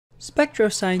Spectro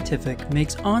Scientific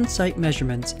makes on-site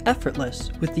measurements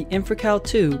effortless with the InfraCal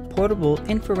 2 portable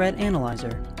infrared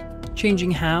analyzer.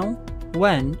 Changing how,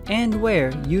 when, and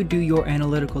where you do your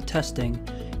analytical testing,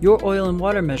 your oil and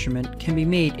water measurement can be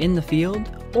made in the field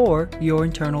or your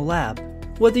internal lab.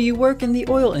 Whether you work in the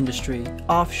oil industry,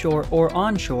 offshore or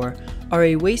onshore, are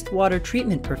a wastewater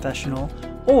treatment professional,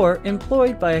 or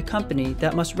employed by a company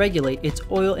that must regulate its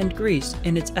oil and grease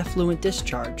in its effluent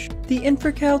discharge, the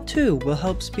InfraCal 2 will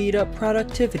help speed up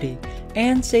productivity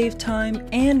and save time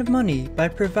and money by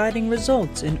providing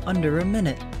results in under a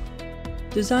minute.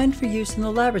 Designed for use in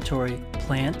the laboratory,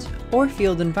 plant, or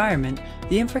field environment,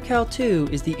 the InfraCal 2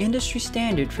 is the industry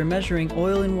standard for measuring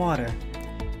oil and water.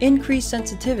 Increased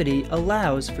sensitivity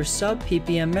allows for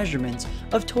sub-ppm measurements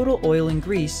of total oil and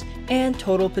grease and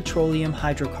total petroleum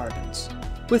hydrocarbons.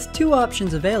 With two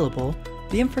options available,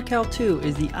 the InfraCal 2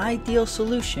 is the ideal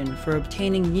solution for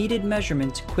obtaining needed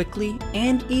measurements quickly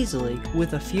and easily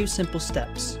with a few simple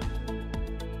steps.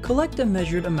 Collect a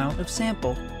measured amount of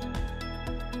sample.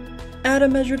 Add a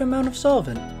measured amount of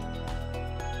solvent.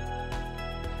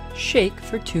 Shake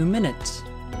for 2 minutes.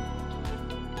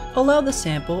 Allow the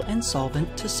sample and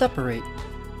solvent to separate.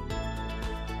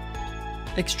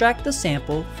 Extract the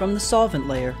sample from the solvent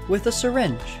layer with a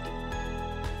syringe.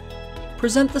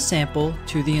 Present the sample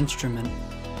to the instrument.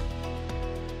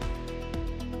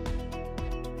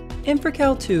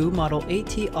 InfraCal 2 model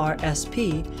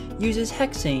ATR-SP uses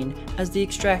hexane as the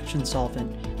extraction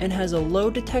solvent and has a low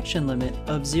detection limit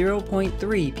of 0.3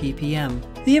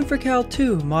 ppm. The InfraCal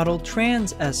 2 model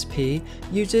Trans-SP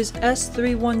uses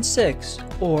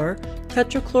S316 or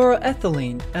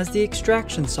tetrachloroethylene as the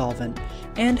extraction solvent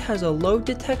and has a low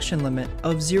detection limit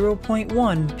of 0.1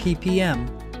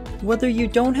 ppm. Whether you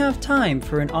don't have time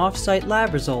for an off-site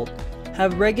lab result,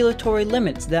 have regulatory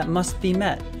limits that must be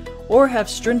met, or have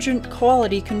stringent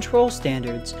quality control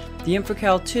standards, the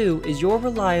InfraCal 2 is your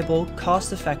reliable,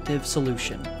 cost-effective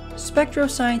solution. Spectro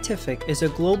Scientific is a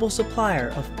global supplier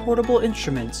of portable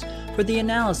instruments for the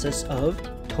analysis of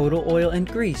total oil and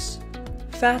grease,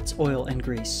 fats, oil and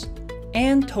grease,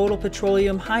 and total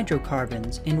petroleum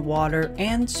hydrocarbons in water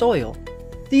and soil.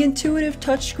 The intuitive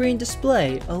touchscreen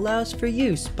display allows for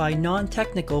use by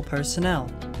non-technical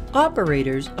personnel.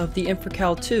 Operators of the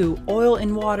InfraCal 2 oil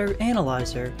and water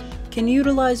analyzer can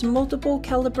utilize multiple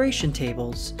calibration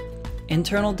tables,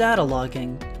 internal data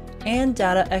logging, and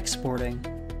data exporting.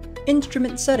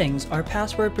 Instrument settings are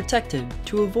password protected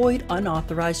to avoid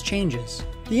unauthorized changes.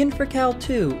 The InfraCal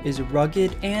 2 is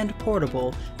rugged and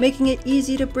portable, making it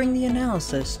easy to bring the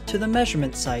analysis to the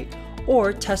measurement site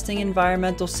or testing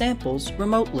environmental samples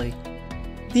remotely.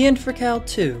 The InfraCal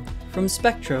 2 from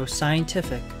Spectro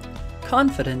Scientific.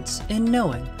 Confidence in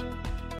knowing.